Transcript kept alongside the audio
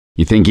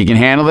You think you can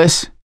handle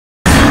this?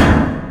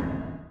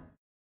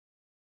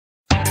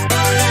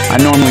 I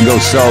normally go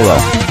solo,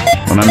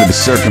 but under the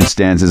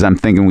circumstances, I'm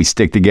thinking we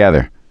stick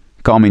together.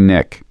 Call me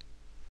Nick.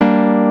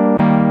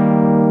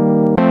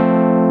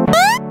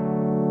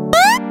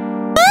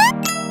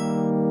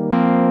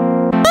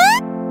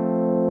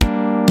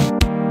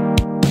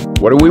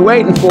 What are we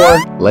waiting for?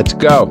 Let's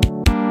go.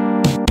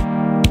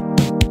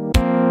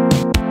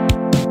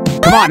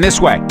 Come on, this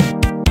way.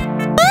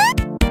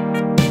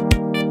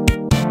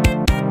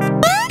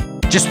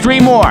 Just 3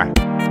 more.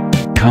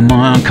 Come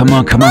on, come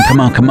on, come on, come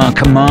on, come on,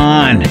 come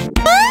on.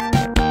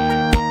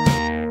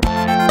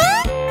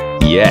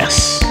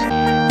 Yes.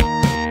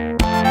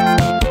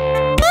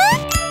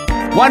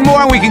 1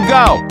 more and we can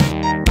go.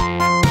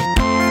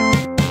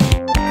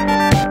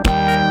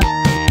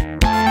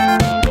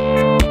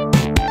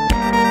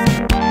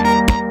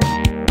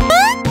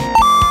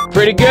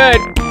 Pretty good.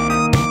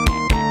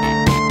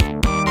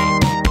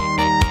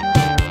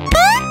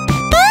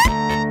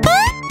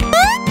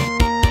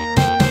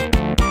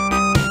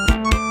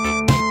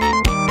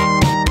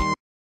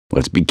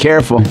 Let's be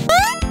careful.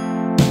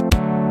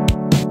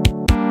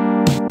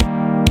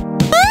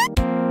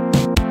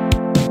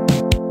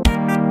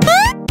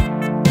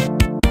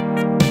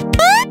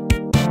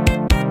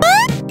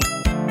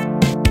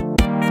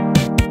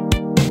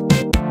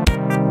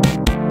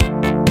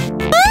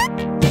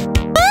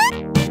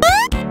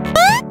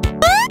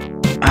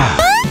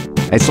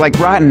 It's like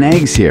rotten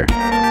eggs here.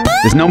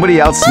 Does nobody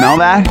else smell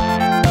that?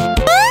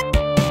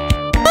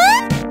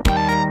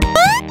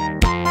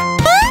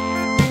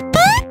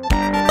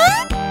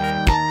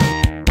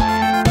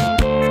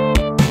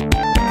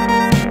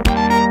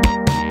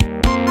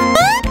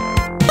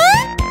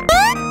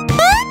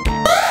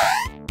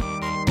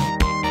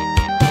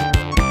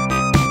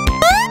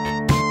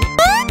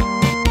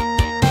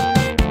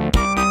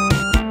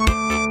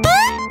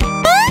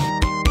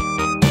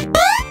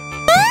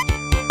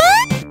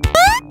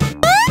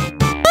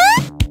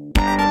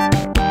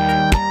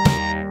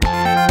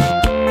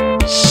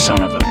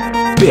 Son of a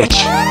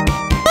bitch.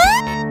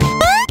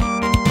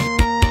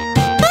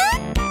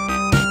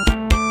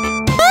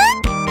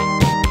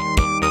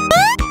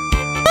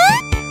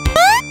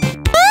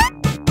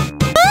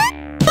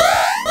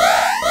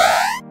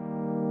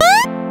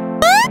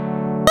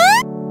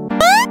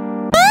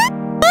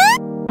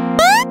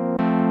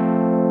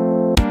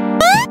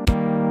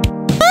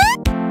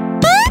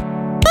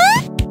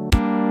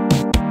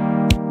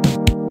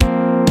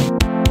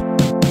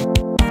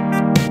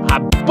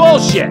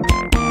 Bullshit.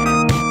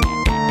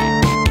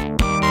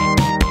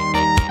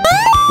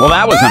 Well,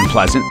 that was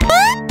unpleasant.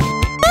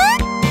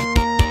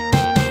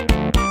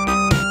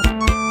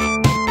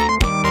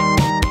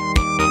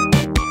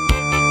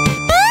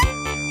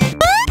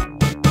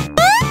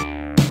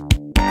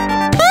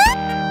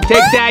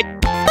 Take that.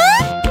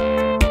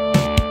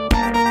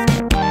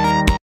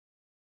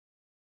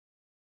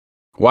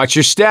 Watch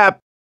your step.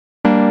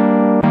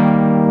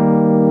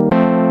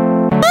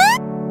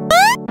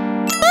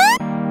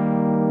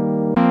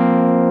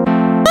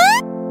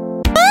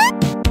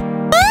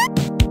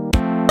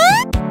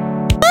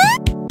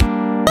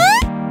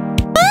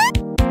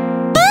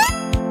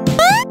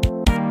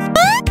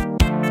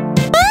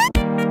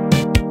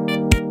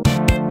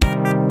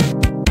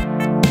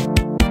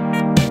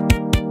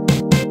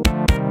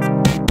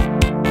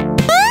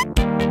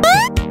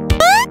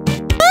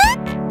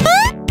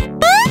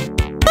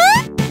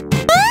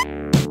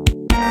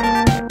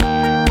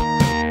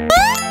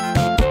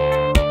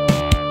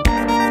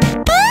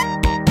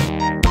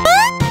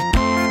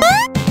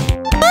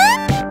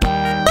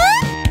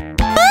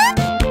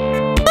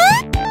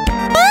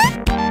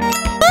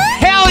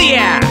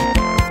 Yeah!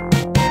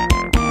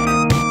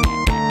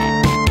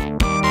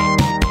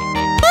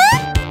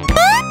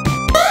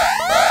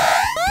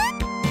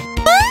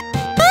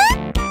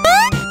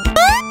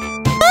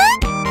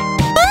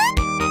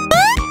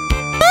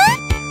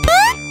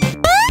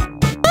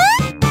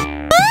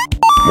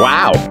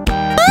 Wow!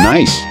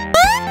 Nice!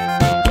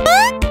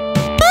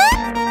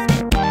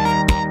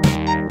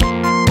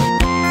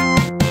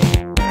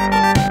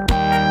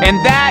 And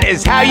that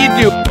is how you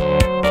do.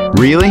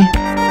 Really?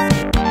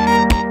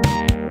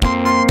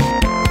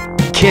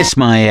 Kiss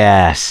my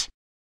ass.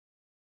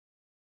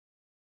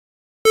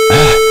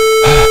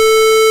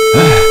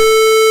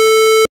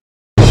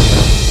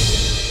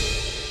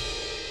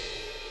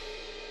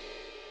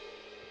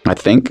 I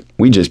think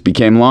we just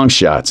became long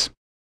shots.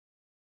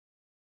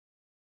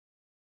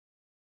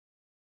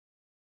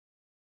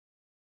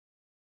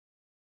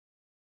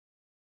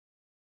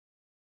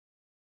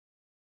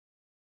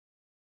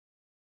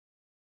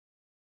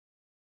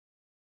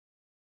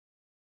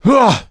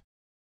 Ugh!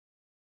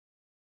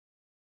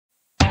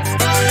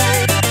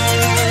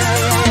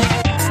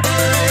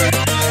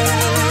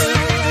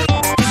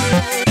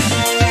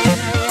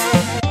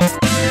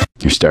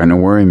 You're starting to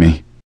worry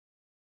me.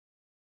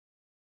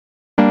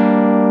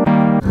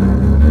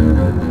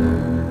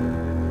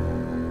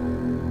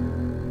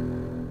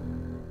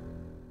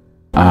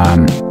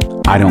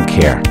 I don't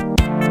care.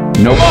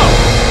 Nope.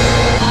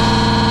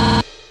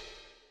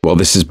 Well,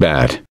 this is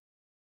bad.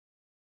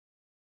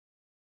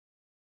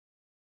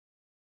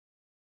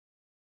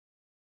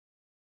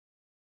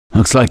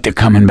 Looks like they're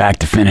coming back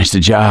to finish the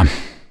job.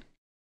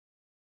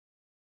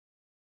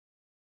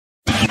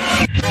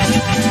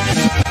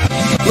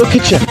 Look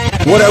at you.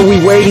 What are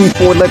we waiting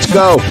for? Let's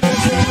go.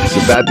 It's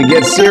about to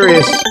get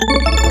serious.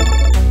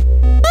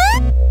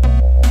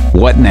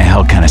 What in the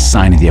hell kind of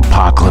sign of the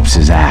apocalypse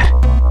is that?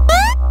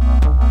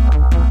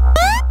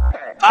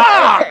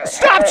 Ah!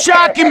 Stop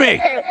shocking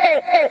me!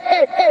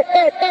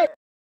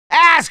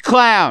 Ass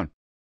clown!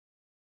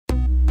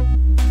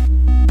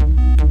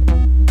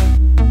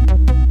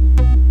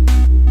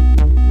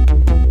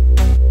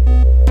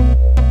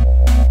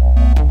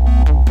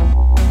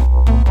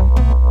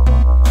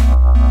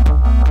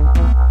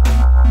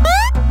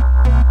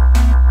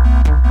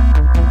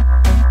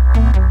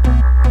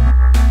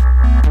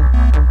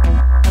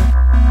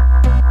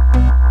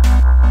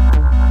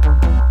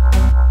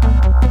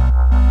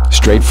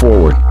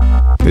 Straightforward.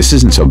 This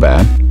isn't so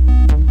bad.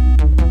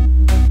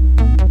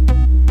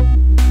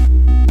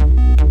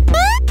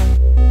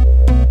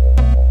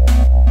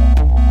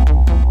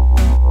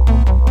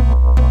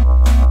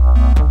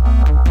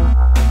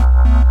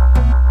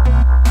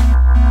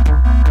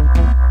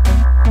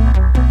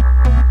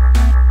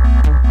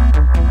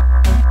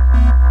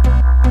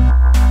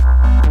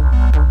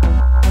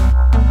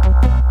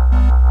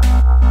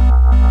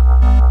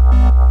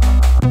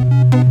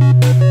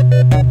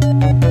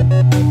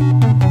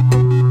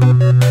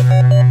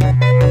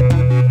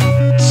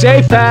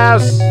 Safe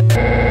house!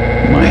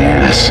 My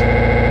ass.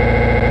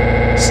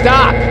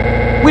 Stop!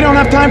 We don't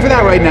have time for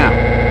that right now.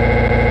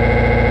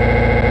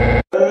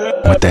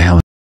 What the hell?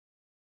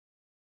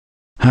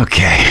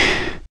 Okay.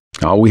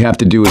 All we have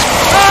to do is...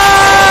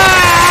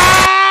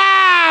 Ah!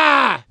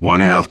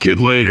 One health kit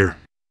later.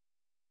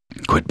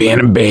 Quit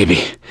being a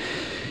baby.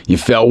 You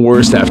felt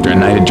worse after a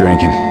night of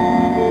drinking.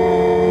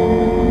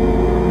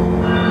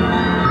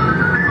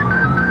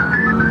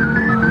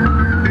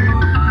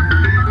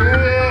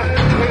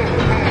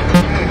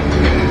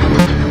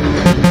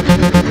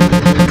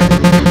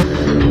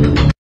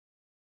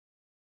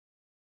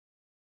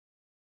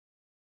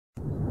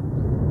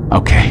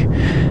 Okay,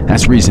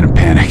 that's reason to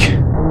panic.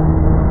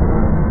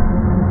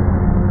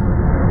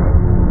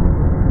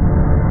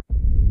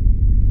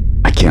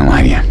 I can't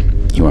lie to you.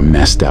 You are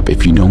messed up.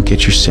 If you don't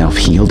get yourself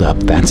healed up,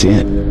 that's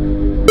it.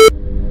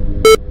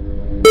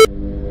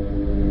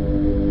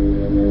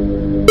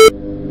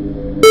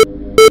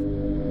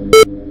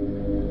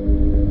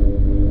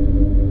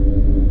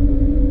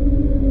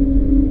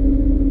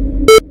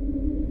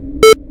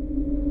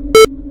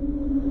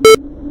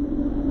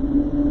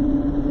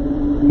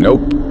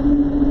 Nope.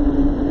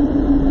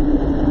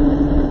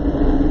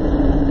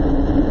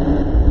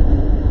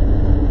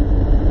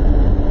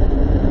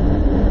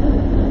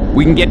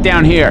 We can get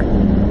down here.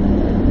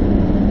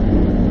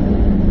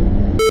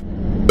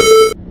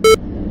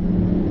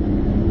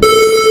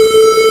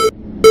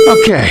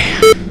 Okay.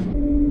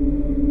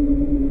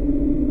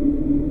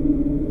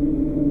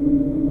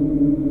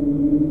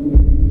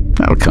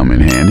 That'll come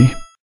in handy.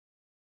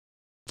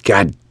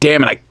 God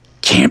damn it, I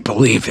can't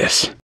believe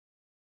this.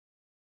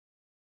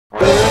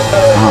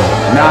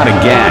 Oh, not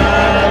again.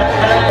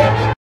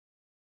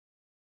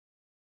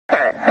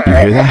 You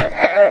hear that?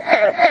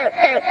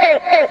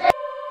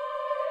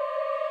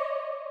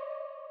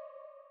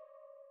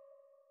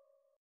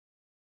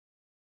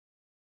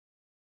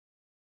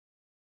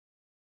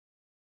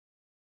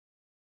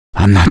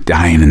 I'm not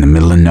dying in the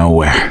middle of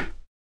nowhere.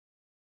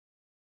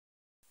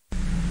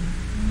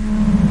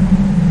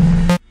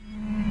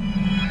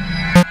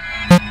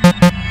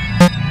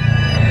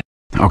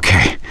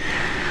 Okay.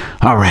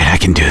 All right, I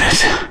can do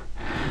this.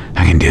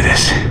 I can do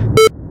this.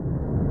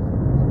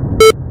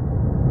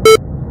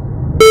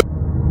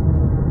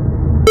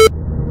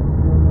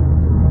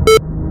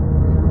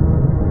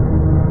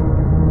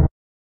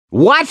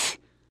 What?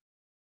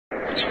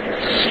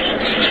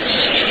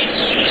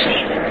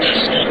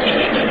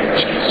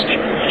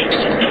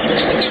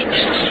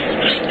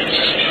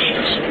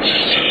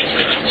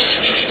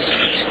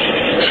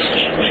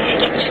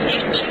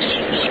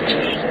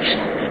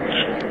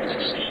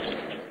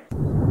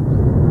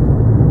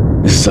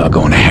 This is all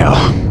going to hell.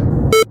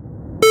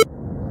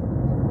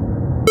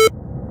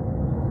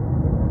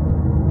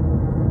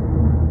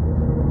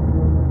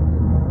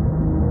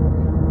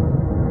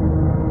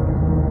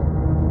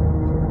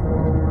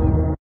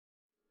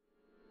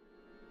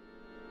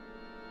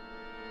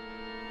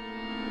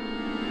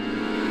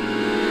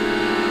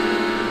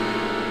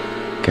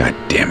 God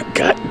damn it,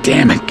 God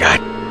damn it, God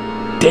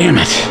damn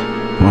it.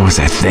 What was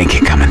I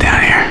thinking coming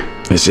down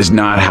here? This is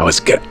not how it's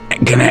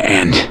gonna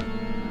end.